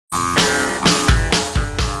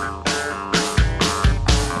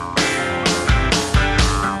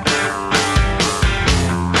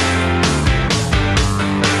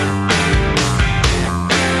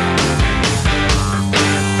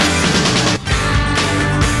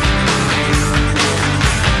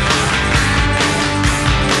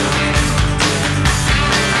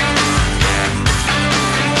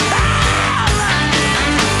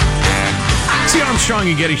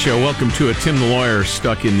Armstrong and Getty Show. Welcome to it. Tim the lawyer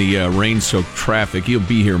stuck in the rain-soaked traffic. He'll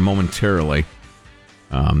be here momentarily.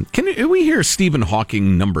 Can we hear Stephen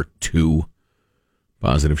Hawking number 2?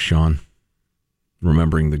 Positive, Sean.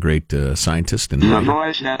 Remembering the great scientist. And the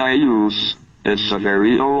voice that I use is a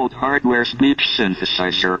very old hardware speech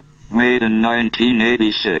synthesizer made in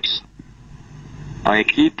 1986. I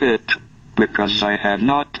keep it because I have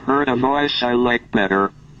not heard a voice I like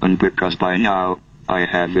better, and because by now I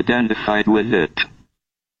have identified with it.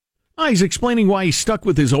 He's explaining why he's stuck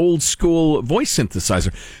with his old school voice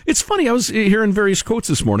synthesizer. It's funny, I was hearing various quotes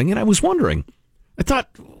this morning, and I was wondering, I thought,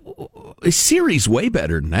 Siri's way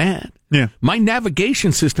better than that. Yeah. My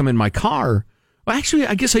navigation system in my car, well, actually,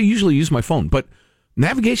 I guess I usually use my phone, but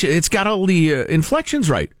navigation, it's got all the inflections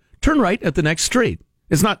right. Turn right at the next street.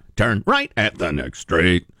 It's not turn right at the next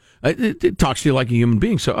street. It talks to you like a human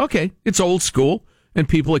being. So, okay, it's old school, and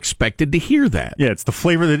people expected to hear that. Yeah, it's the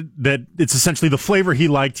flavor that it's essentially the flavor he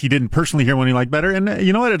liked. He didn't personally hear one he liked better. And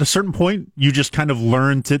you know what? At a certain point, you just kind of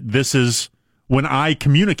learn to, this is, when I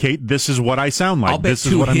communicate, this is what I sound like. I'll bet this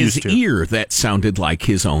is what I'm used to. his ear, that sounded like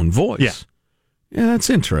his own voice. Yeah, that's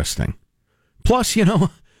interesting. Plus,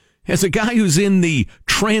 as a guy who's in the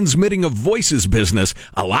transmitting of voices business,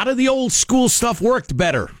 a lot of the old school stuff worked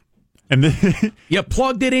better. And you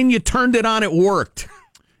plugged it in, you turned it on, it worked.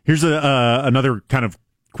 Here's another kind of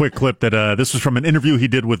quick clip that this was from an interview he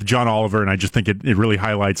did with John Oliver, and I just think it really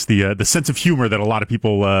highlights the sense of humor that a lot of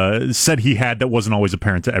people said he had that wasn't always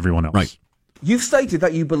apparent to everyone else. Right. You've stated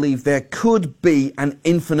that you believe there could be an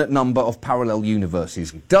infinite number of parallel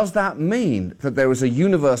universes. Does that mean that there is a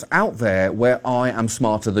universe out there where I am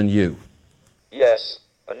smarter than you? Yes,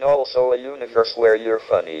 and also a universe where you're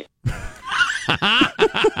funny.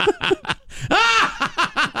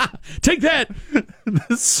 Take that!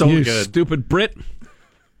 That's so you good. Stupid Brit.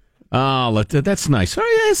 That's nice.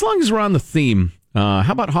 Oh, yeah, as long as we're on the theme, how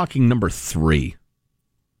about Hawking number 3?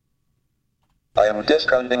 I am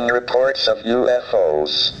discounting reports of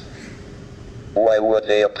UFOs. Why would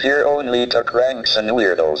they appear only to cranks and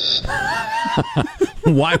weirdos?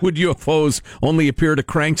 Why would UFOs only appear to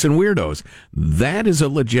cranks and weirdos? That is a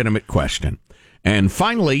legitimate question. And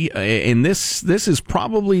finally, in this is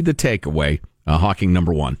probably the takeaway, Hawking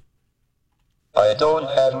number 1. I don't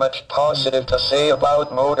have much positive to say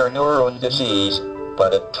about motor neuron disease,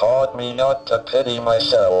 but it taught me not to pity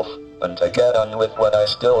myself and to get on with what I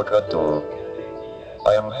still could do.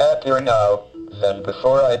 I am happier now than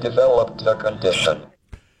before I developed the condition.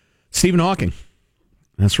 Stephen Hawking.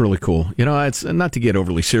 That's really cool. It's not to get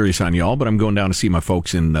overly serious on y'all, but I'm going down to see my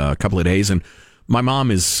folks in a couple of days, and my mom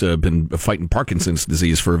has been fighting Parkinson's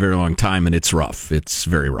disease for a very long time, and it's rough. It's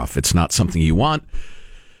very rough. It's not something you want.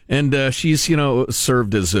 And she's,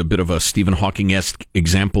 served as a bit of a Stephen Hawking-esque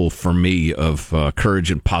example for me of courage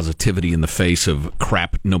and positivity in the face of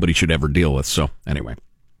crap nobody should ever deal with. So, anyway.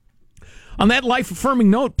 On that life-affirming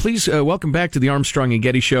note, please welcome back to the Armstrong and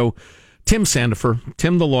Getty Show, Tim Sandefur,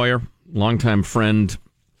 Tim the lawyer, longtime friend.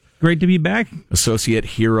 Great to be back. Associate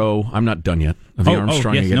hero. I'm not done yet. Of the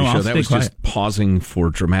Armstrong and Getty Show. That was quiet. Just pausing for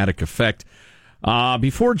dramatic effect.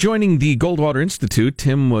 Before joining the Goldwater Institute,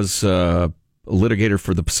 Tim was a litigator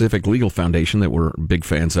for the Pacific Legal Foundation that we're big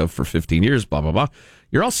fans of for 15 years, blah, blah, blah.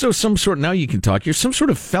 You're also now you can talk, you're some sort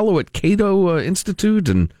of fellow at Cato Institute.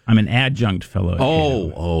 And I'm an adjunct fellow at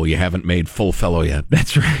Cato. Oh, you haven't made full fellow yet.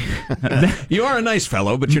 That's right. You are a nice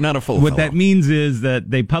fellow, but you're not a full fellow. What that means is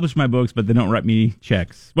that they publish my books, but they don't write me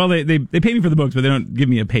checks. Well, they pay me for the books, but they don't give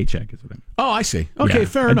me a paycheck. Is what I mean. Oh, I see. Okay,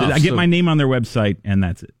 fair enough. I get my name on their website, and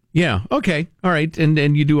that's it. Yeah, okay. All right.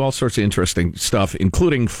 And you do all sorts of interesting stuff,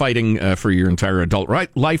 including fighting for your entire adult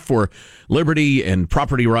life for liberty and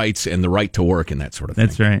property rights and the right to work and that sort of thing.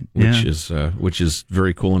 That's right. Which is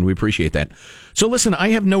very cool, and we appreciate that. So listen, I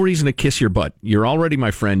have no reason to kiss your butt. You're already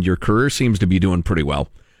my friend. Your career seems to be doing pretty well.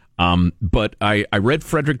 But I read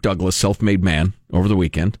Frederick Douglass' Self-Made Man over the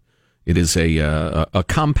weekend. It is a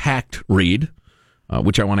compact read.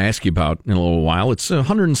 Which I want to ask you about in a little while. It's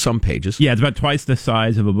 100 and some pages. Yeah, it's about twice the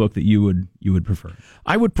size of a book that you would prefer.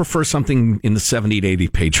 I would prefer something in the 70 to 80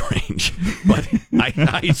 page range, but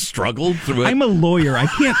I struggled through it. I'm a lawyer. I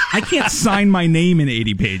can't sign my name in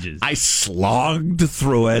 80 pages. I slogged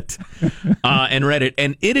through it and read it,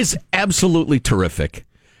 and it is absolutely terrific.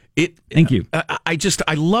 Thank you.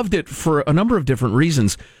 I loved it for a number of different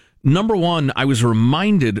reasons. Number one, I was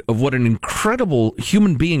reminded of what an incredible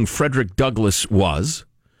human being Frederick Douglass was.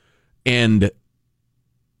 And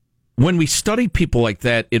when we study people like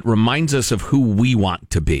that, it reminds us of who we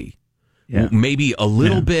want to be. Yeah. Maybe a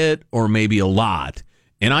little bit or maybe a lot.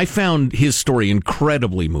 And I found his story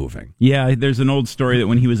incredibly moving. Yeah, there's an old story that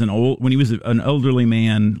when he was an elderly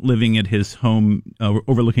man living at his home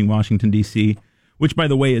overlooking Washington, D.C., which, by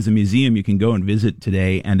the way, is a museum you can go and visit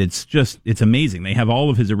today, and it's amazing. They have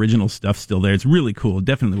all of his original stuff still there. It's really cool,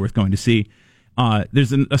 definitely worth going to see.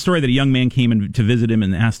 There's a story that a young man came in to visit him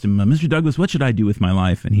and asked him, Mr. Douglas, what should I do with my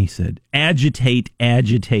life? And he said, agitate,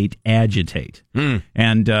 agitate, agitate.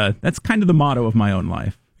 And that's kind of the motto of my own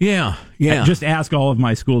life. Yeah. Just ask all of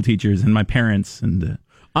my school teachers and my parents. And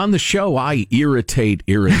on the show, I irritate,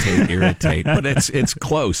 but it's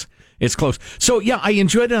close. It's close. So, yeah, I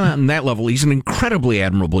enjoyed it on that level. He's an incredibly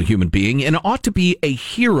admirable human being and ought to be a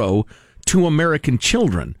hero to American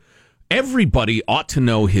children. Everybody ought to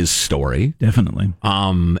know his story. Definitely.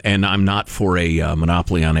 And I'm not for a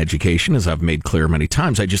monopoly on education, as I've made clear many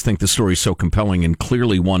times. I just think the story is so compelling and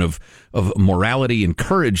clearly one of morality and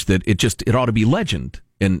courage that it ought to be legend.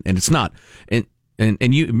 And it's not.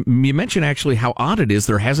 And you mentioned actually how odd it is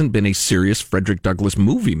there hasn't been a serious Frederick Douglass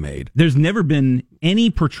movie made. There's never been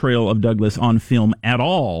any portrayal of Douglass on film at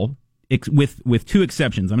all, with two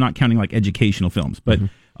exceptions. I'm not counting like educational films, but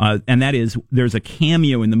and that is there's a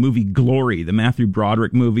cameo in the movie Glory, the Matthew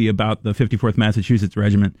Broderick movie about the 54th Massachusetts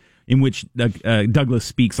Regiment, in which Douglass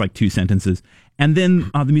speaks like two sentences. And then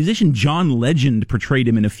the musician John Legend portrayed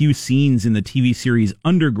him in a few scenes in the TV series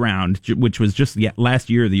Underground, which was just last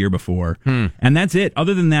year or the year before. And that's it.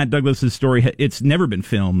 Other than that, Douglas's story, it's never been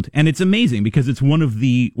filmed. And it's amazing because it's one of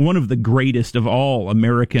the greatest of all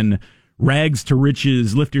American rags to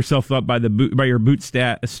riches, lift yourself up by your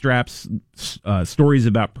bootstraps, stories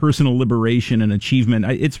about personal liberation and achievement.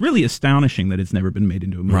 It's really astonishing that it's never been made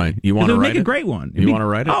into a movie. Right. You want to write it? Make a great one. You want to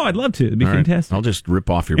write it? Oh, I'd love to. It'd be fantastic. I'll just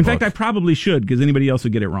rip off your book. book. In fact, I probably should, because anybody else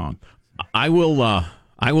would get it wrong. I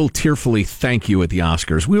will tearfully thank you at the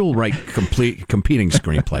Oscars. We will write competing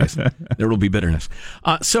screenplays. There will be bitterness.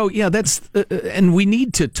 That's and we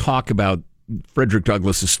need to talk about Frederick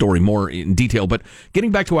Douglass's story more in detail. But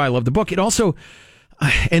getting back to why I love the book, it also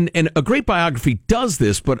and a great biography does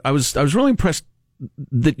this. But I was really impressed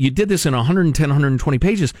that you did this in 110, 120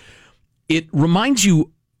 pages. It reminds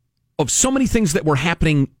you of so many things that were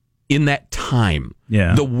happening in that time.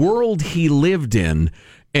 Yeah, the world he lived in.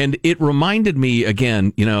 And it reminded me,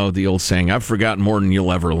 again, the old saying, I've forgotten more than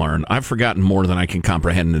you'll ever learn. I've forgotten more than I can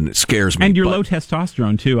comprehend, and it scares me. And you're low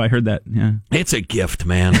testosterone, too. I heard that. Yeah. It's a gift,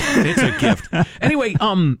 man. It's a gift. Anyway,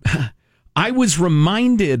 I was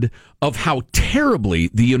reminded of how terribly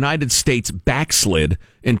the United States backslid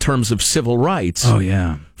in terms of civil rights. Oh,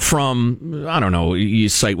 yeah. From, I don't know, you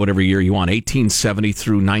cite whatever year you want, 1870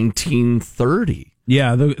 through 1930.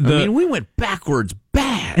 Yeah. We went backwards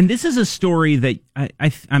bad. And this is a story that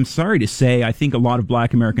I'm sorry to say, I think a lot of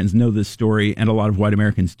black Americans know this story and a lot of white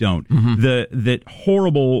Americans don't. That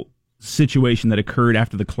horrible situation that occurred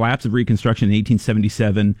after the collapse of Reconstruction in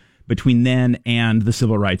 1877 between then and the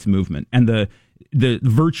Civil Rights Movement and the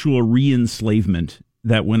virtual re-enslavement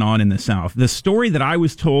that went on in the South. The story that I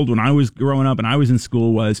was told when I was growing up and I was in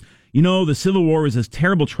school was, the Civil War was this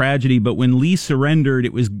terrible tragedy, but when Lee surrendered,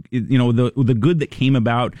 it was, the good that came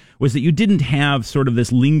about was that you didn't have sort of this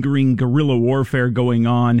lingering guerrilla warfare going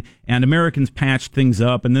on, and Americans patched things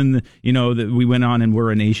up, and then, we went on and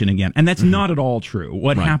were a nation again. And that's not at all true.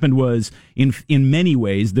 What happened was, in many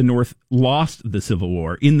ways, the North lost the Civil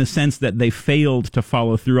War in the sense that they failed to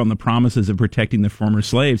follow through on the promises of protecting the former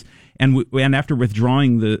slaves. And after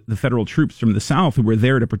withdrawing the federal troops from the South who were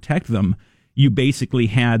there to protect them, you basically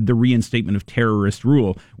had the reinstatement of terrorist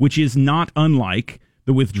rule, which is not unlike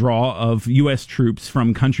the withdrawal of U.S. troops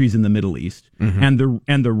from countries in the Middle East and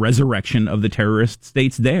the resurrection of the terrorist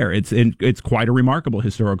states there. It's quite a remarkable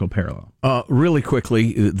historical parallel. Really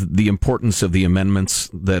quickly, the importance of the amendments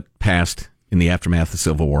that passed in the aftermath of the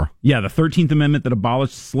Civil War. Yeah, the 13th Amendment that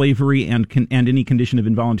abolished slavery and any condition of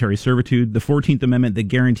involuntary servitude. The 14th Amendment that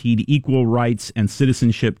guaranteed equal rights and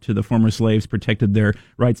citizenship to the former slaves, protected their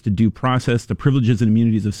rights to due process, the privileges and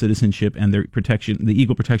immunities of citizenship, and the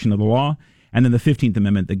equal protection of the law. And then the 15th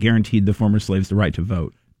Amendment that guaranteed the former slaves the right to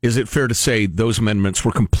vote. Is it fair to say those amendments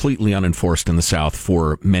were completely unenforced in the South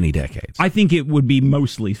for many decades? I think it would be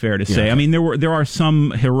mostly fair to say. Yeah. I mean, there are some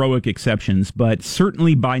heroic exceptions, but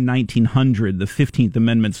certainly by 1900, the 15th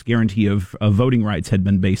Amendment's guarantee of voting rights had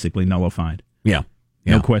been basically nullified. Yeah.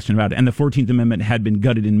 No question about it. And the 14th Amendment had been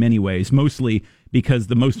gutted in many ways, mostly because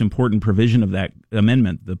the most important provision of that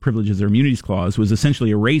amendment, the Privileges or Immunities Clause, was essentially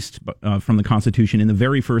erased from the Constitution in the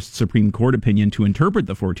very first Supreme Court opinion to interpret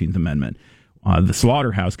the 14th Amendment. The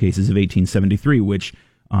Slaughterhouse cases of 1873, which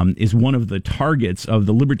is one of the targets of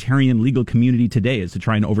the libertarian legal community today, is to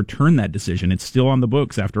try and overturn that decision. It's still on the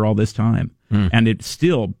books after all this time. And it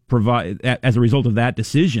still provides, as a result of that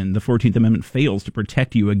decision, the 14th Amendment fails to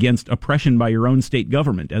protect you against oppression by your own state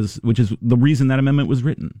government, which is the reason that amendment was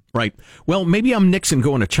written. Right. Well, maybe I'm Nixon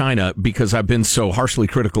going to China because I've been so harshly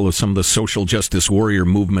critical of some of the social justice warrior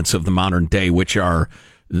movements of the modern day, which are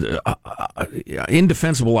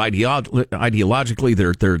indefensible ideologically.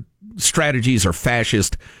 Their strategies are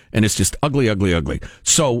fascist, and it's just ugly, ugly, ugly.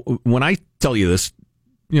 So when I tell you this,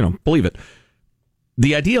 believe it.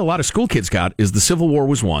 The idea a lot of school kids got is the Civil War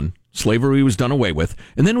was won, slavery was done away with,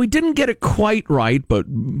 and then we didn't get it quite right, but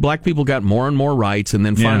black people got more and more rights, and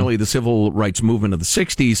then finally the civil rights movement of the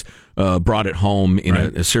 60s brought it home in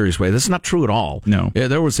a serious way. That's not true at all. No. Yeah,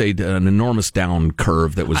 there was an enormous down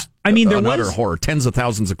curve that was utter horror. Tens of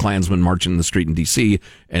thousands of Klansmen marching in the street in D.C.,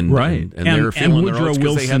 and they're feeling their oats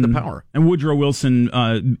because they had the power. And Woodrow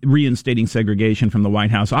Wilson reinstating segregation from the White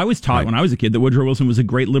House. I was taught when I was a kid that Woodrow Wilson was a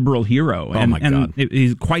great liberal hero. Oh, my God.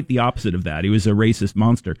 He's quite the opposite of that. He was a racist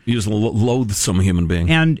monster. He was a loathsome human being.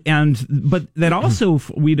 But that also,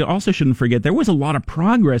 we also shouldn't forget, there was a lot of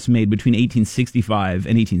progress made between 1865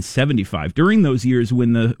 and 1875. During those years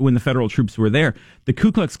when the federal troops were there, the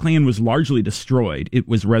Ku Klux Klan was largely destroyed. It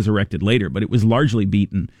was resurrected later, but it was largely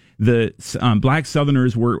beaten. The black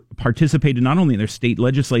Southerners participated not only in their state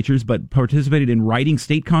legislatures, but participated in writing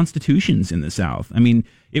state constitutions in the South. I mean,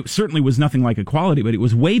 it certainly was nothing like equality, but it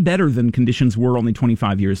was way better than conditions were only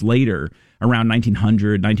 25 years later, around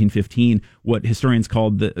 1900, 1915. What historians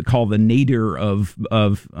call the nadir of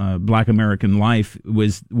black American life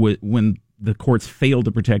was when the courts failed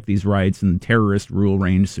to protect these rights and terrorist rule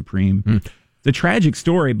reigned supreme. It's a tragic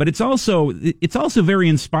story, but it's also very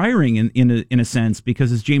inspiring in a sense,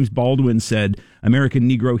 because as James Baldwin said, American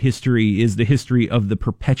Negro history is the history of the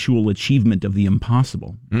perpetual achievement of the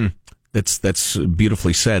impossible. That's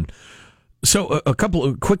beautifully said. So a couple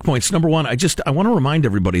of quick points. Number one, I want to remind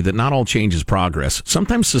everybody that not all change is progress.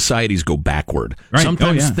 Sometimes societies go backward. Right.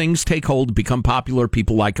 Sometimes things take hold, become popular,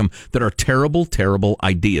 people like them, that are terrible, terrible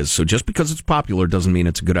ideas. So just because it's popular doesn't mean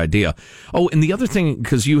it's a good idea. Oh, and the other thing,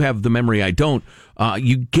 because you have the memory I don't,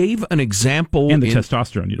 you gave an example. And the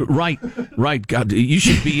testosterone. You know. Right. God, you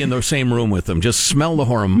should be in the same room with them. Just smell the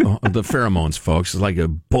pheromones, folks. It's like a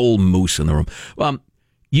bull moose in the room.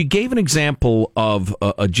 You gave an example of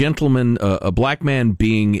a gentleman, a black man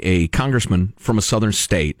being a congressman from a southern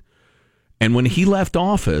state. And when he left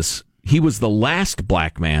office, he was the last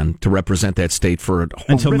black man to represent that state for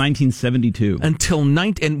until 1972.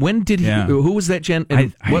 And when did he? Yeah. Who was that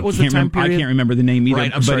what was the time period? I can't remember the name either.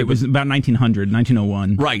 Right, I'm sorry, it was about 1900,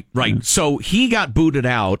 1901. Right. Yeah. So he got booted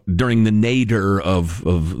out during the nadir of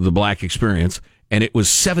the black experience. And it was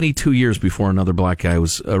 72 years before another black guy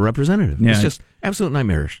was a representative. Yeah. It's just absolute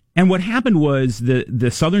nightmarish. And what happened was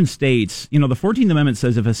the southern states, the 14th Amendment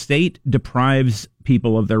says if a state deprives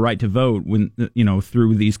people of their right to vote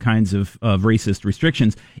through these kinds of racist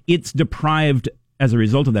restrictions, it's deprived as a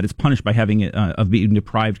result of that. It's punished by of being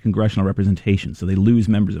deprived congressional representation. So they lose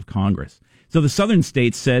members of Congress. So the southern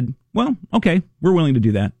states said, well, okay, we're willing to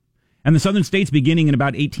do that. And the southern states, beginning in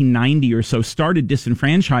about 1890 or so, started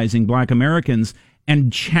disenfranchising black Americans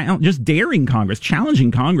and just daring Congress, challenging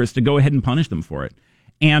Congress to go ahead and punish them for it.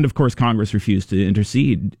 And, of course, Congress refused to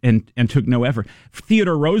intercede and took no effort.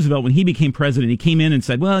 Theodore Roosevelt, when he became president, he came in and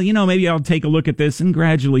said, well, maybe I'll take a look at this. And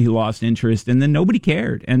gradually he lost interest, and then nobody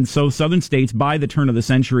cared. And so southern states, by the turn of the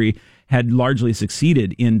century, had largely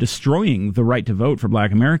succeeded in destroying the right to vote for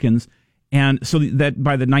black Americans. And so that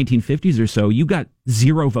by the 1950s or so, you got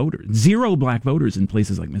zero black voters in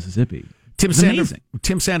places like Mississippi. Tim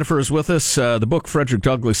Sandefur is with us. The book, Frederick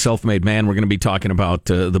Douglass, Self-Made Man. We're going to be talking about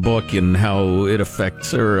the book and how it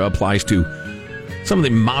affects or applies to some of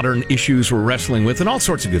the modern issues we're wrestling with and all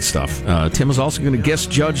sorts of good stuff. Tim is also going to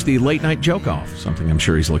guest judge the Late Night Joke-Off, something I'm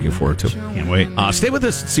sure he's looking forward to. Can't wait. Stay with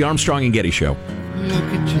us. It's the Armstrong and Getty Show. Look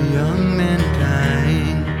at you young men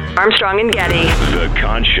dying. Armstrong and Getty. The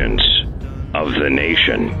conscience of the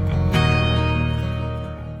nation.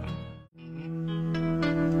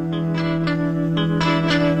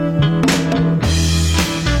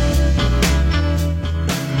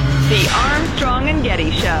 The Armstrong and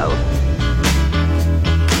Getty Show.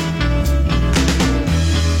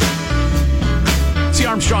 It's the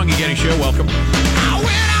Armstrong and Getty Show. Welcome.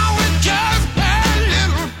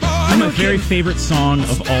 My very favorite song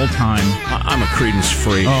of all time. I'm a Creedence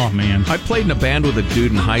freak. Oh, man. I played in a band with a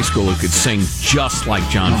dude in high school who could sing just like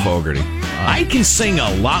John Fogerty. I can sing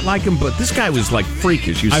a lot like him, but this guy was like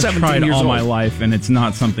freakish. He was 17 tried years all old. my life, and it's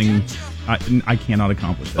not something I cannot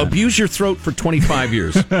accomplish that. Abuse your throat for 25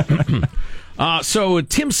 years. So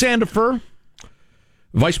Tim Sandefur,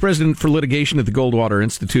 Vice President for Litigation at the Goldwater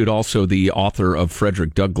Institute, also the author of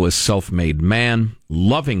Frederick Douglass' Self-Made Man,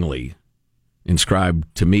 lovingly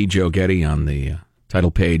inscribed to me, Joe Getty, on the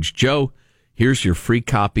title page. Joe, here's your free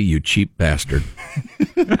copy, you cheap bastard.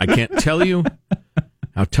 I can't tell you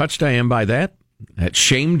how touched I am by that. That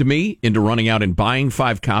shamed me into running out and buying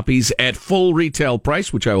 5 copies at full retail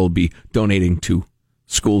price, which I will be donating to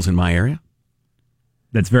schools in my area.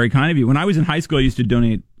 That's very kind of you. When I was in high school, I used to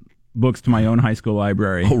donate books to my own high school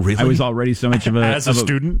library. Oh, really? I was already so much of a... As a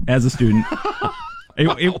student? As a student.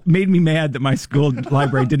 It made me mad that my school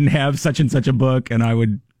library didn't have such and such a book, and I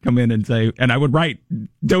would come in and say, and I would write,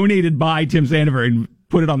 donated by Tim Sandefur, and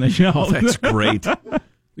put it on the shelf. Oh, that's great.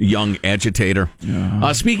 Young agitator.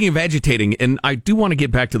 Yeah. Speaking of agitating, and I do want to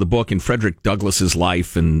get back to the book and Frederick Douglass's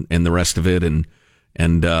life and the rest of it, and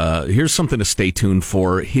here's something to stay tuned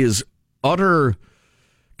for. His utter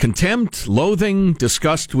contempt, loathing,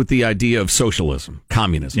 disgust with the idea of socialism,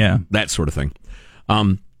 communism, that sort of thing.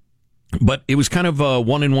 But it was kind of a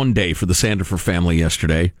one-in-one day for the Sandefur family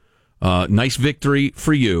yesterday. Nice victory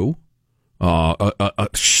for you. A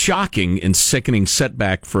shocking and sickening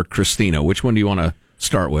setback for Christina. Which one do you want to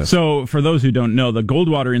start with? So, for those who don't know, the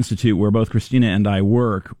Goldwater Institute, where both Christina and I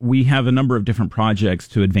work, we have a number of different projects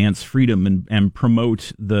to advance freedom and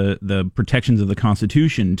promote the protections of the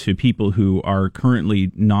Constitution to people who are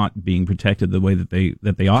currently not being protected the way that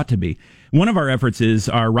they ought to be. One of our efforts is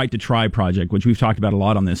our Right to Try project, which we've talked about a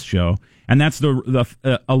lot on this show. And that's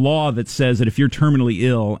a law that says that if you're terminally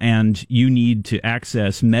ill and you need to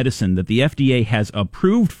access medicine that the FDA has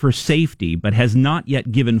approved for safety but has not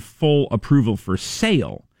yet given full approval for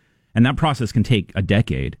sale, and that process can take a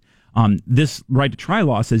decade, this Right to Try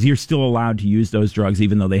law says you're still allowed to use those drugs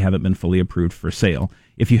even though they haven't been fully approved for sale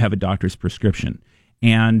if you have a doctor's prescription.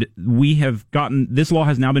 And this law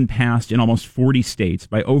has now been passed in almost 40 states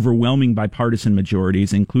by overwhelming bipartisan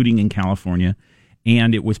majorities, including in California.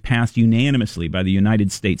 And it was passed unanimously by the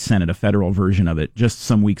United States Senate, a federal version of it, just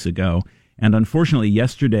some weeks ago. And unfortunately,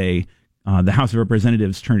 yesterday, the House of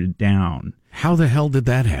Representatives turned it down. How the hell did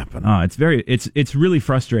that happen? It's really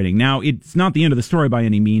frustrating. Now, it's not the end of the story by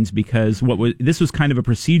any means, because this was kind of a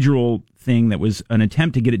procedural thing that was an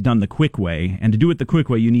attempt to get it done the quick way. And to do it the quick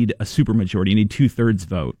way, you need a supermajority. You need 2/3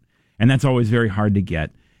 vote. And that's always very hard to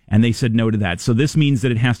get. And they said no to that. So this means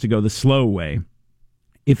that it has to go the slow way.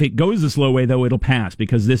 If it goes the slow way, though, it'll pass,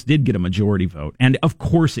 because this did get a majority vote. And of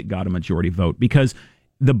course it got a majority vote, because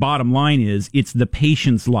the bottom line is it's the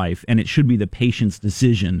patient's life, and it should be the patient's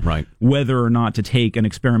decision whether or not to take an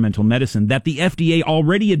experimental medicine that the FDA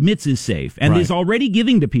already admits is safe and is already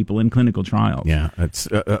giving to people in clinical trials. Yeah, it's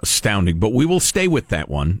astounding. But we will stay with that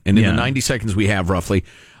one. And in the 90 seconds we have, roughly,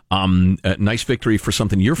 a nice victory for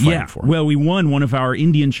something you're fighting for. Well, we won one of our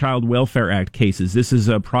Indian Child Welfare Act cases. This is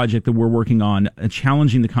a project that we're working on,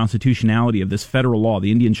 challenging the constitutionality of this federal law,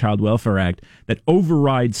 the Indian Child Welfare Act, that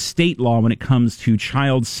overrides state law when it comes to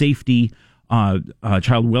child safety,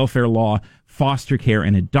 child welfare law, foster care,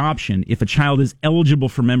 and adoption if a child is eligible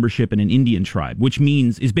for membership in an Indian tribe, which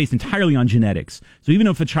means is based entirely on genetics. So even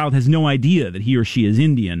if a child has no idea that he or she is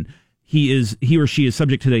Indian, he or she is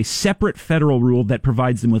subject to a separate federal rule that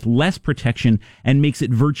provides them with less protection and makes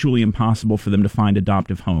it virtually impossible for them to find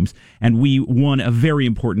adoptive homes. And we won a very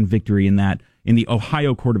important victory in the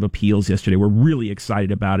Ohio Court of Appeals yesterday. We're really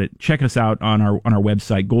excited about it. Check us out on our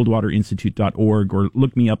website, goldwaterinstitute.org, or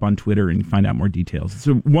look me up on Twitter and find out more details. It's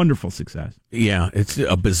a wonderful success. Yeah, it's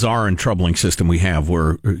a bizarre and troubling system we have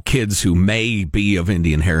where kids who may be of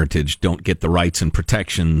Indian heritage don't get the rights and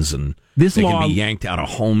protections, and they can be yanked out of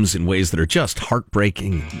homes in ways that are just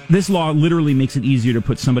heartbreaking. This law literally makes it easier to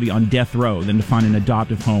put somebody on death row than to find an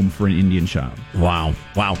adoptive home for an Indian child. Wow.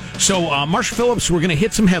 So, Marsha Phillips, we're going to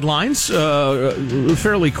hit some headlines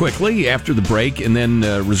fairly quickly after the break, and then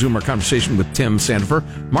resume our conversation with Tim Sandefur.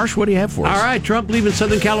 Marsh, what do you have for us? All right, Trump leaving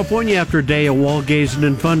Southern California after a day of wall gazing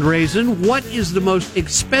and fundraising. What is the most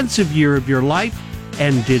expensive year of your life?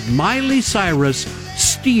 And did Miley Cyrus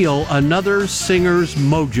steal another singer's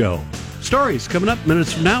mojo? Stories coming up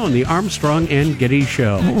minutes from now on the Armstrong and Getty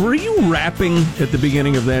Show. Were you rapping at the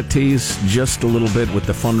beginning of that tease just a little bit with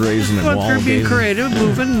the fundraising and wall gazing? Being creative,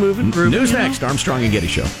 moving, grooving. News next, Armstrong and Getty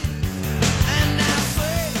Show.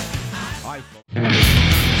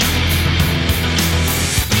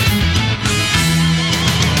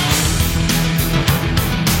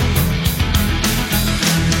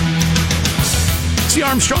 It's the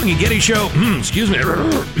Armstrong and Getty Show. Excuse me.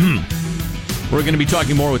 We're going to be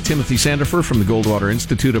talking more with Timothy Sandefur from the Goldwater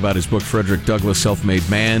Institute about his book, Frederick Douglass, Self-Made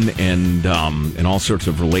Man, and all sorts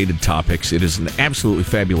of related topics. It is an absolutely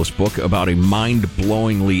fabulous book about a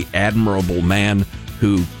mind-blowingly admirable man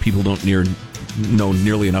who people don't know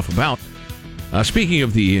nearly enough about. Speaking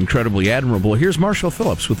of the incredibly admirable, here's Marshall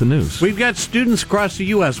Phillips with the news. We've got students across the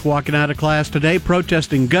U.S. walking out of class today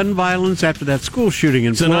protesting gun violence after that school shooting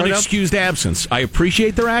in Florida. It's an unexcused absence. I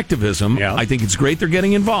appreciate their activism. Yeah. I think it's great they're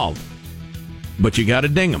getting involved. But you got to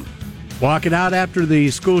ding them. Walking out after the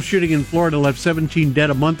school shooting in Florida left 17 dead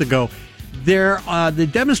a month ago. The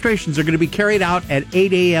demonstrations are going to be carried out at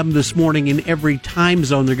 8 a.m. this morning in every time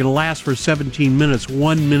zone. They're going to last for 17 minutes,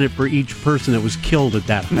 1 minute for each person that was killed at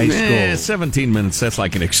that high school. 17 minutes, that's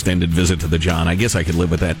like an extended visit to the John. I guess I could live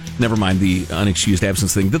with that. Never mind the unexcused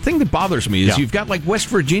absence thing. The thing that bothers me is you've got like West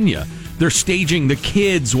Virginia. They're staging the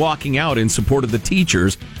kids walking out in support of the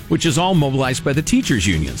teachers, which is all mobilized by the teachers'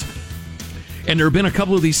 unions. And there have been a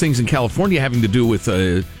couple of these things in California having to do with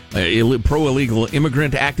pro-illegal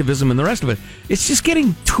immigrant activism and the rest of it. It's just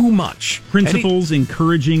getting too much. Principals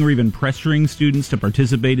encouraging or even pressuring students to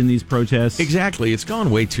participate in these protests. Exactly. It's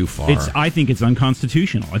gone way too far. I think it's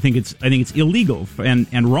unconstitutional. I think it's illegal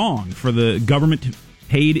and wrong for the government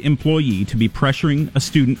paid employee to be pressuring a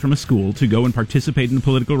student from a school to go and participate in a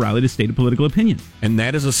political rally to state a political opinion. And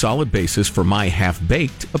that is a solid basis for my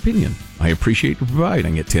half-baked opinion. I appreciate you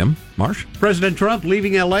providing it, Tim. Marsh? President Trump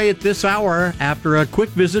leaving L.A. at this hour after a quick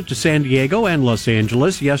visit to San Diego and Los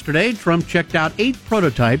Angeles. Yesterday, Trump checked out 8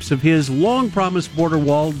 prototypes of his long-promised border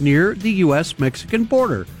wall near the U.S.-Mexican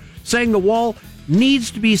border, saying the wall needs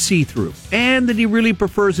to be see-through, and that he really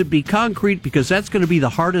prefers it be concrete because that's going to be the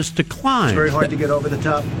hardest to climb. It's very hard to get over the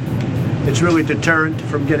top. It's really deterrent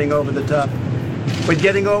from getting over the top. But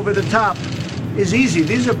getting over the top is easy.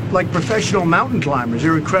 These are like professional mountain climbers.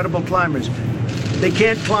 They're incredible climbers. They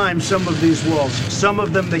can't climb some of these walls. Some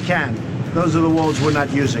of them they can. Those are the walls we're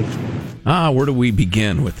not using. Where do we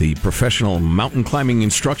begin? With the professional mountain climbing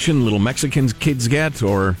instruction little Mexican kids get,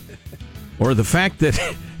 or the fact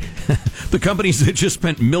that the companies that just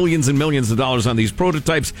spent millions and millions of dollars on these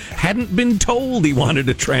prototypes hadn't been told he wanted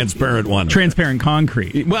a transparent one. Transparent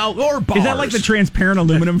concrete. Well, or bars. Is that like the transparent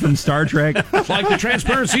aluminum from Star Trek? It's like the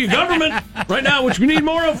transparency of government right now, which we need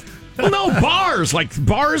more of. Well, no, bars. Like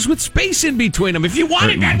bars with space in between them. If you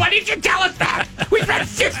wanted that, why didn't you tell us that? We spent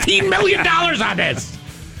 $15 million on this.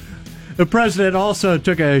 The president also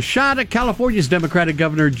took a shot at California's Democratic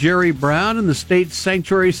Governor Jerry Brown and the state's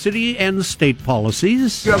sanctuary city and state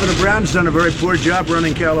policies. Governor Brown's done a very poor job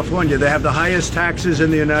running California. They have the highest taxes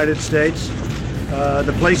in the United States.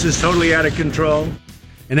 The place is totally out of control.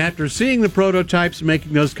 And after seeing the prototypes and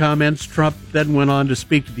making those comments, Trump then went on to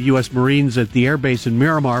speak to the U.S. Marines at the airbase in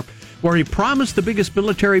Miramar, where he promised the biggest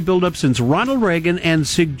military buildup since Ronald Reagan and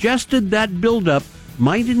suggested that buildup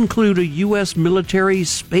might include a U.S. military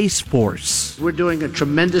space force. We're doing a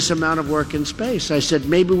tremendous amount of work in space. I said,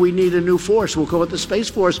 maybe we need a new force. We'll call it the Space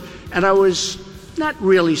Force. And I was not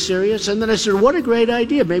really serious. And then I said, what a great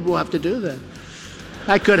idea. Maybe we'll have to do that.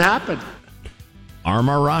 That could happen. Arm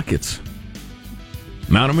our rockets.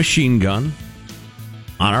 Mount a machine gun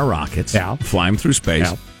on our rockets. Yeah. Fly them through space.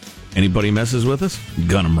 Yeah. Anybody messes with us,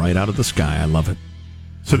 gun them right out of the sky. I love it.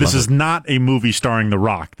 So this is not a movie starring The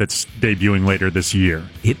Rock that's debuting later this year.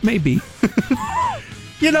 It may be.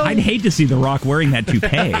 I'd hate to see The Rock wearing that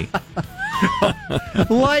toupee.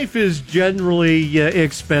 Life is generally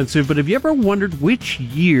expensive, but have you ever wondered which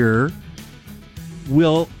year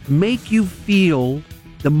will make you feel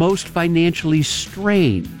the most financially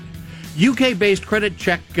strained? UK-based credit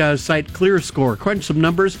check site ClearScore crunched some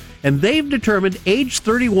numbers, and they've determined age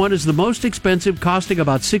 31 is the most expensive, costing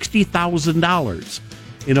about $60,000.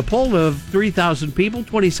 In a poll of 3,000 people,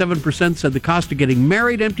 27% said the cost of getting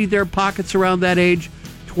married emptied their pockets around that age.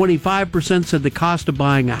 25% said the cost of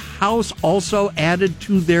buying a house also added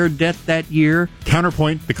to their debt that year.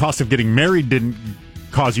 Counterpoint, the cost of getting married didn't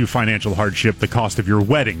cause you financial hardship. The cost of your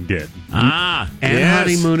wedding did.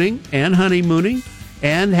 Honeymooning,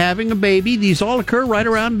 and having a baby. These all occur right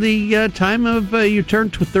around the time of you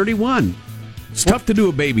turn to 31. It's tough to do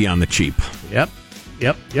a baby on the cheap. Yep.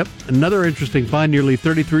 Another interesting find, nearly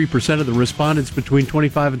 33% of the respondents between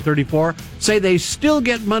 25 and 34 say they still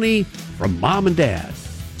get money from mom and dad.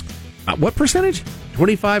 What percentage?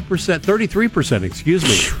 25%, 33%, excuse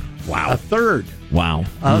me. Wow. A third. Wow.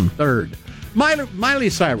 A third. Miley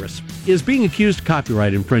Cyrus is being accused of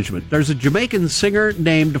copyright infringement. There's a Jamaican singer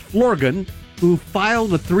named Florgan who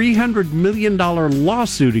filed a $300 million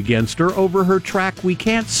lawsuit against her over her track We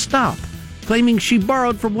Can't Stop, claiming she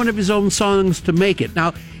borrowed from one of his own songs to make it.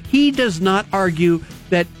 Now, he does not argue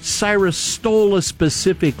that Cyrus stole a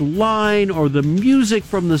specific line or the music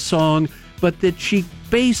from the song, but that she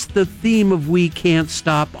based the theme of We Can't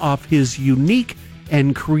Stop off his unique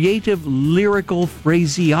and creative lyrical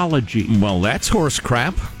phraseology. Well, that's horse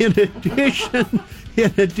crap. In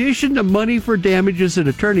addition to money for damages and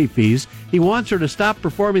attorney fees, he wants her to stop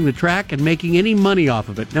performing the track and making any money off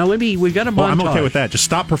of it. Now, we got a montage. Well, I'm okay with that. Just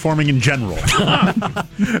stop performing in general.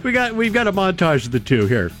 We've got a montage of the two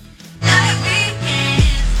here. I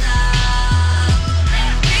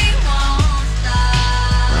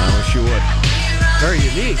wish you would. Very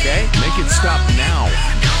unique, eh? Make it stop now.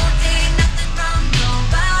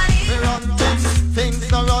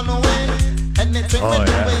 Oh,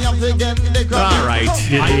 yeah. All right.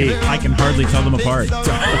 I can hardly tell them apart.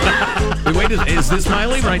 Wait, is this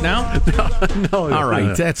Miley right now? No. All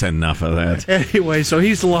right, that's enough of that. Anyway, so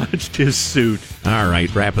he's launched his suit. All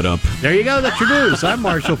right, wrap it up. There you go. That's your news. I'm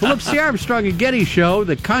Marshall Phillips, the Armstrong and Getty Show,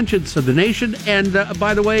 the conscience of the nation. And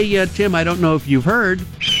by the way, Tim, I don't know if you've heard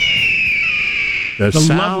the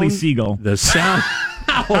lovely seagull. The sound.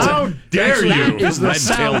 How dare you? Is the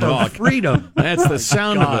sound of freedom. That's the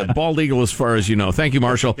sound of a bald eagle as far as you know. Thank you,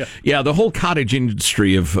 Marshall. Yeah, the whole cottage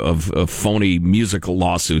industry of phony musical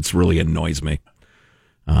lawsuits really annoys me.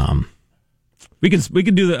 We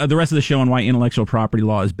could do the rest of the show on why intellectual property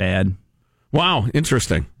law is bad. Wow,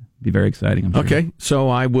 interesting. Be very exciting. I'm sure. Okay, so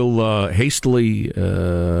I will hastily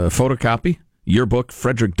photocopy your book,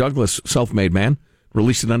 Frederick Douglass, Self-Made Man,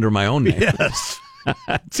 release it under my own name. Yes.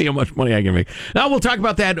 See how much money I can make. Now we'll talk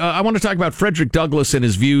about that. I want to talk about Frederick Douglass and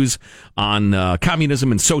his views on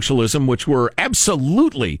communism and socialism, which were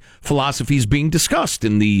absolutely philosophies being discussed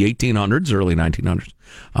in the 1800s, early 1900s.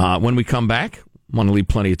 When we come back, want to leave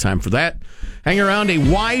plenty of time for that. Hang around, a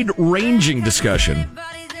wide-ranging discussion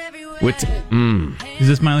with... Is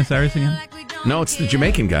this Miley Cyrus again? No, it's the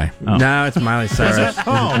Jamaican guy. Oh. No, it's Miley Cyrus.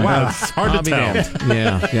 Oh, wow. It's hard to tell.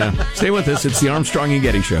 Yeah. Stay with us. It's the Armstrong and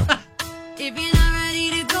Getty Show. If you're not ready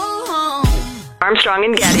to go home, Armstrong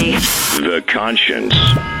and Getty. The conscience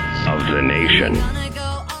of the nation. wanna go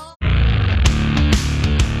all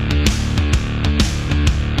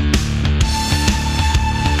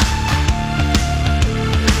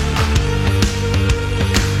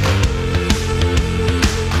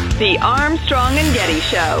The Armstrong and Getty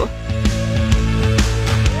Show.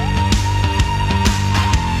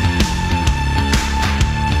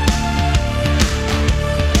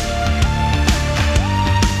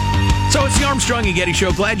 So it's the Armstrong and Getty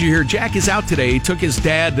Show. Glad you're here. Jack is out today. He took his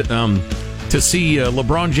dad to see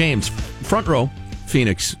LeBron James, front row,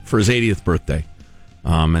 Phoenix, for his 80th birthday,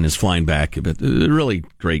 and is flying back. But a really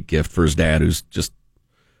great gift for his dad, who's just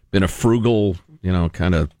been a frugal,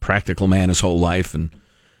 kind of practical man his whole life. And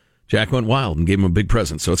Jack went wild and gave him a big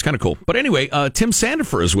present. So it's kind of cool. But anyway, Tim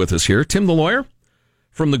Sandefur is with us here. Tim, the lawyer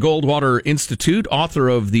from the Goldwater Institute, author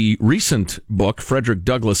of the recent book, Frederick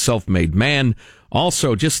Douglass, Self-Made Man.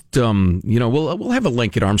 Also, just, we'll have a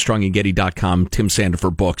link at ArmstrongandGetty.com, Tim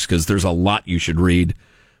Sandefur books, because there's a lot you should read,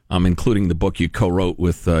 including the book you co-wrote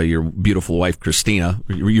with your beautiful wife, Christina,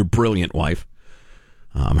 your brilliant wife.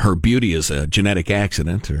 Her beauty is a genetic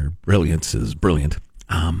accident. Her brilliance is brilliant.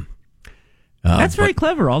 That's very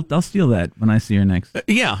clever. I'll steal that when I see her next.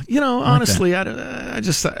 Honestly, I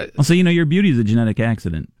just... Also, your beauty is a genetic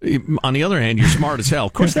accident. On the other hand, you're smart as hell.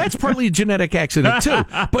 Of course, that's partly a genetic accident, too.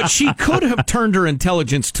 But she could have turned her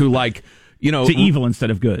intelligence to, to evil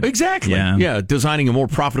instead of good. Exactly. Yeah. Designing a more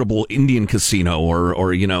profitable Indian casino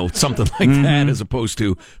or something like that, as opposed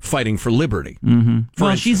to fighting for liberty. Mm-hmm.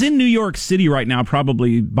 Well, she's in New York City right now,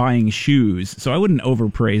 probably buying shoes, so I wouldn't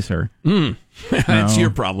overpraise her. That's your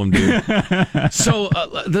problem, dude. So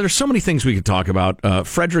there's so many things we could talk about.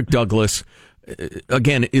 Frederick Douglass,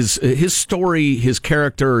 again, is his story, his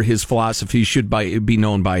character, his philosophy should be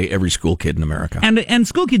known by every school kid in America. And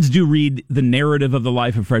school kids do read the narrative of the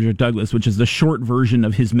life of Frederick Douglass, which is the short version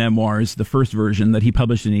of his memoirs, the first version that he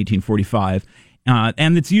published in 1845.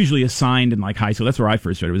 And it's usually assigned in high school. That's where I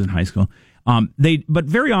first read it, was in high school. But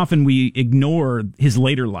very often we ignore his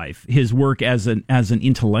later life, his work as an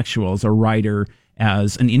intellectual, as a writer,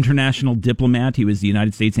 as an international diplomat. He was the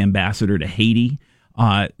United States ambassador to Haiti.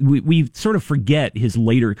 We sort of forget his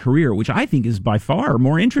later career, which I think is by far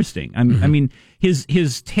more interesting. I mean,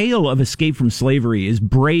 his tale of escape from slavery is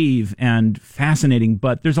brave and fascinating,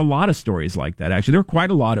 but there's a lot of stories like that. Actually, there were quite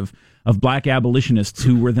a lot of black abolitionists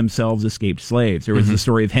who were themselves escaped slaves. There was the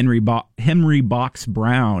story of Henry Box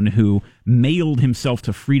Brown, who mailed himself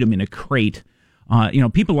to freedom in a crate.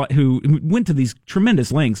 People who went to these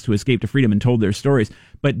tremendous lengths to escape to freedom and told their stories.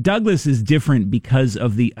 But Douglass is different because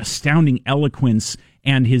of the astounding eloquence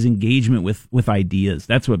and his engagement with ideas.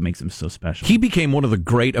 That's what makes him so special. He became one of the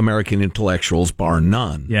great American intellectuals, bar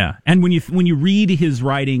none. Yeah, and when you read his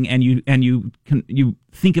writing and you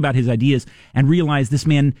think about his ideas and realize this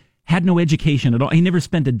man had no education at all. He never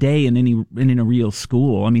spent a day in a real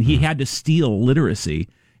school. I mean, he had to steal literacy.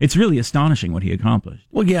 It's really astonishing what he accomplished.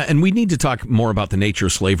 Well, yeah, and we need to talk more about the nature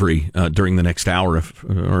of slavery during the next hour,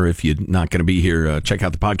 if you're not going to be here, check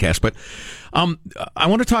out the podcast. But I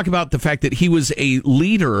want to talk about the fact that he was a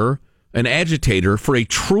leader, an agitator for a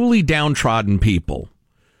truly downtrodden people,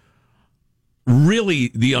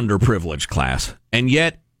 really the underprivileged class, and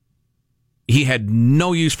yet he had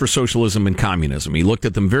no use for socialism and communism. He looked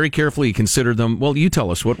at them very carefully. He considered them. Well, you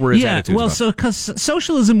tell us, what were his attitudes about? So because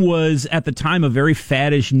socialism was, at the time, a very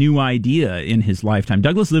faddish new idea in his lifetime.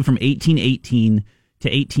 Douglass lived from 1818 to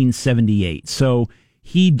 1878. So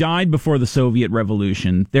he died before the Soviet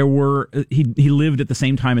Revolution. He lived at the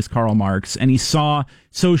same time as Karl Marx, and he saw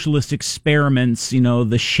socialist experiments,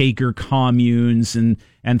 the Shaker communes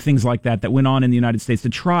and things like that went on in the United States to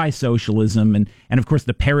try socialism, and of course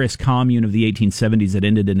the Paris Commune of the 1870s that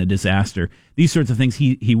ended in a disaster. These sorts of things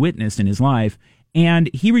he witnessed in his life, and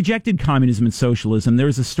he rejected communism and socialism. There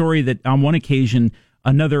was a story that on one occasion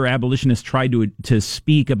another abolitionist tried to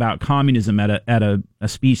speak about communism at a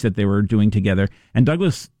speech that they were doing together, and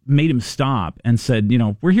Douglass made him stop and said,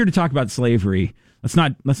 we're here to talk about slavery. Let's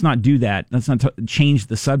not do that. Let's not change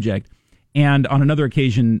the subject. And on another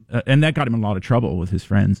occasion, and that got him in a lot of trouble with his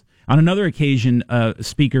friends. On another occasion, a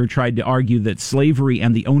speaker tried to argue that slavery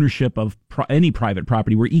and the ownership of any private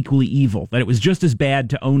property were equally evil, that it was just as bad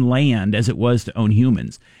to own land as it was to own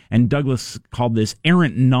humans. And Douglass called this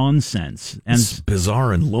errant nonsense. And it's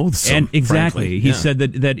bizarre and loathsome. And exactly. Frankly. He said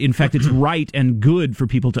that in fact it's right and good for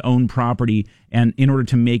people to own property and in order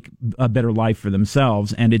to make a better life for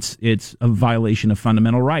themselves. And it's a violation of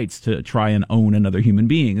fundamental rights to try and own another human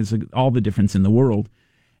being. It's all the difference in the world.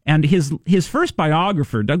 And his first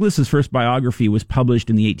biographer, Douglass's first biography, was published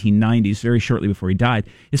in the 1890s, very shortly before he died.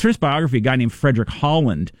 His first biography, a guy named Frederick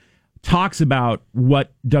Holland, talks about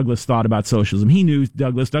what Douglass thought about socialism. He knew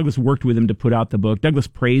Douglass. Douglass worked with him to put out the book. Douglass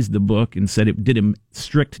praised the book and said it did him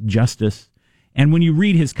strict justice. And when you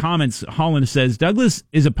read his comments, Holland says Douglass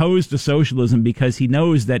is opposed to socialism because he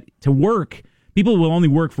knows that to work, people will only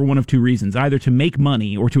work for one of two reasons, either to make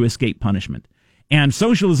money or to escape punishment. And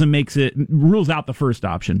socialism rules out the first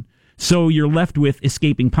option. So you're left with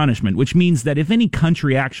escaping punishment, which means that if any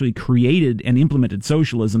country actually created and implemented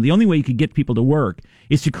socialism, the only way you could get people to work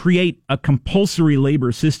is to create a compulsory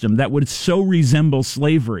labor system that would so resemble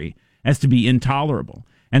slavery as to be intolerable.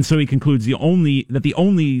 And so he concludes the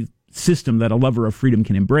only system that a lover of freedom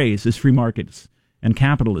can embrace is free markets and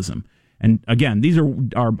capitalism. And again, these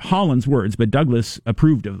are Holland's words, but Douglass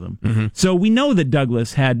approved of them. Mm-hmm. So we know that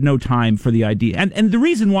Douglass had no time for the idea. And the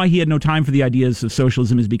reason why he had no time for the ideas of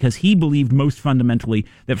socialism is because he believed most fundamentally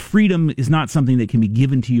that freedom is not something that can be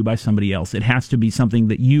given to you by somebody else. It has to be something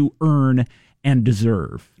that you earn and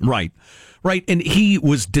deserve. Right. Right, and he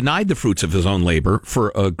was denied the fruits of his own labor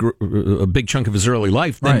for a big chunk of his early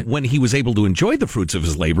life. Then when he was able to enjoy the fruits of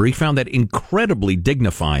his labor, he found that incredibly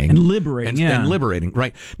dignifying. And liberating, and liberating,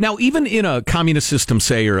 right. Now, even in a communist system,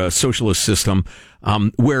 say, or a socialist system,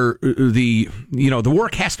 where the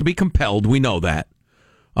work has to be compelled, we know that.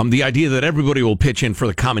 The idea that everybody will pitch in for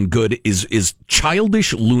the common good is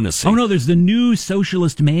childish lunacy. Oh no, there's the new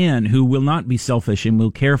socialist man who will not be selfish and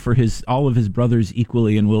will care for all of his brothers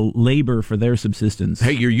equally and will labor for their subsistence.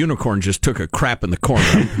 Hey, your unicorn just took a crap in the corner.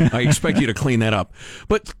 I expect you to clean that up.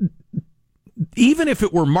 But even if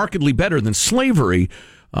it were markedly better than slavery,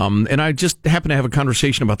 and I just happened to have a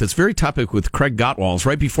conversation about this very topic with Craig Gottwals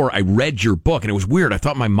right before I read your book, and it was weird. I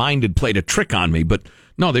thought my mind had played a trick on me, but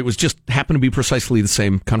no, it was just happened to be precisely the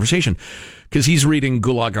same conversation because he's reading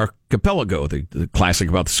Gulag Archipelago, the classic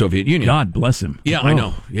about the Soviet Union. God bless him. Yeah, I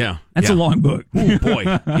know. Yeah, that's a long book. Oh boy,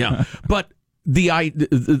 yeah. But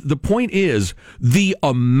the point is the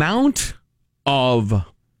amount of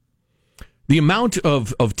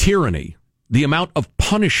tyranny, the amount of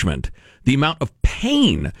punishment, the amount of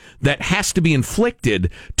pain that has to be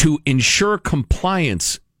inflicted to ensure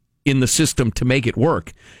compliance in the system to make it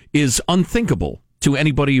work is unthinkable to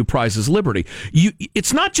anybody who prizes liberty.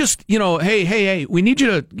 It's not just, hey, we need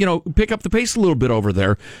you to, pick up the pace a little bit over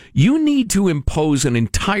there. You need to impose an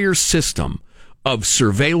entire system of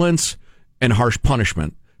surveillance and harsh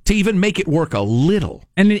punishment to even make it work a little.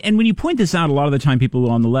 And when you point this out, a lot of the time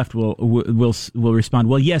people on the left will respond,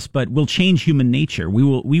 well, yes, but we'll change human nature.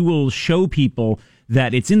 We will show people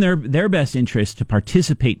that it's in their best interest to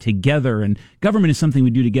participate together, and government is something we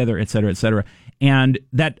do together, et cetera, et cetera. And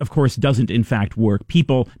that, of course, doesn't in fact work.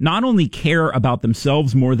 People not only care about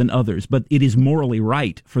themselves more than others, but it is morally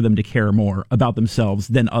right for them to care more about themselves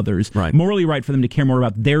than others. Right. Morally right for them to care more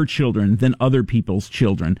about their children than other people's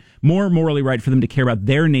children. More morally right for them to care about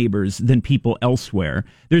their neighbors than people elsewhere.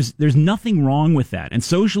 There's nothing wrong with that. And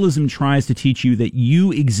socialism tries to teach you that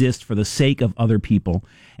you exist for the sake of other people.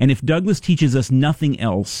 And if Douglas teaches us nothing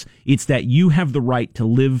else, it's that you have the right to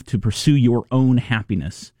live to pursue your own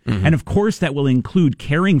happiness. Mm-hmm. And of course, that will include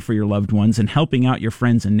caring for your loved ones and helping out your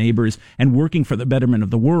friends and neighbors and working for the betterment of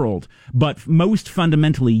the world. But most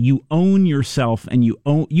fundamentally, you own yourself, and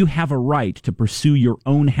you have a right to pursue your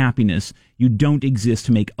own happiness. You don't exist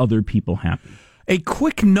to make other people happy. A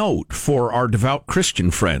quick note for our devout Christian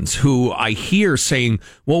friends who I hear saying,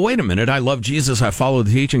 well, wait a minute, I love Jesus, I follow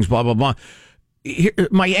the teachings, blah, blah, blah. Here,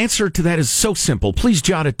 my answer to that is so simple. Please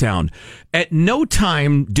jot it down. At no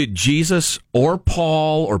time did Jesus or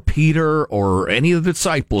Paul or Peter or any of the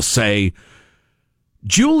disciples say,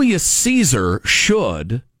 Julius Caesar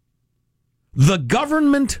should, the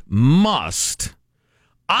government must,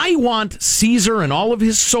 I want Caesar and all of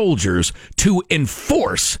his soldiers to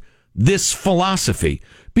enforce this philosophy.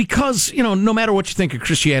 Because, no matter what you think of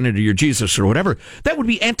Christianity or Jesus or whatever, that would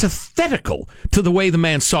be antithetical to the way the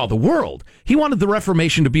man saw the world. He wanted the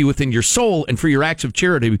Reformation to be within your soul and for your acts of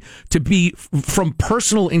charity to be from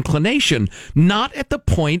personal inclination, not at the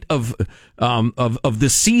point of the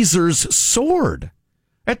Caesar's sword.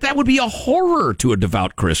 That would be a horror to a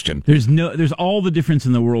devout Christian. There's all the difference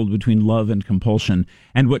in the world between love and compulsion.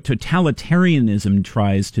 And what totalitarianism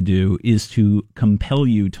tries to do is to compel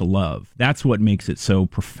you to love. That's what makes it so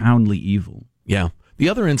profoundly evil. Yeah. The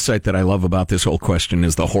other insight that I love about this whole question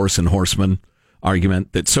is the horse and horseman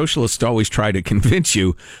argument, that socialists always try to convince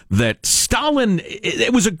you that Stalin,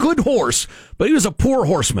 it was a good horse, but he was a poor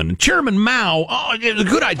horseman. And Chairman Mao, it was a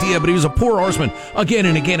good idea, but he was a poor horseman again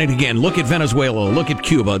and again and again. Look at Venezuela, look at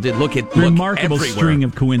Cuba, look remarkable everywhere. String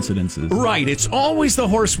of coincidences. Right, it's always the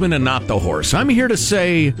horseman and not the horse. I'm here to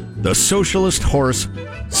say the socialist horse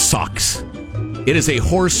sucks. It is a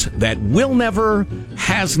horse that will never,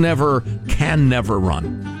 has never, can never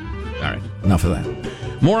run. All right, enough of that.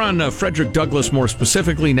 More on Frederick Douglass, more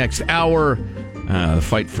specifically, next hour.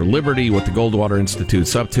 Fight for Liberty, what the Goldwater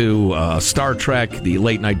Institute's up to, Star Trek, the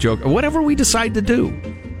late night joke, whatever we decide to do.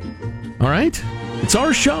 All right? It's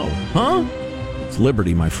our show, huh? It's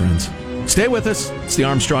Liberty, my friends. Stay with us. It's the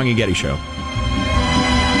Armstrong and Getty Show.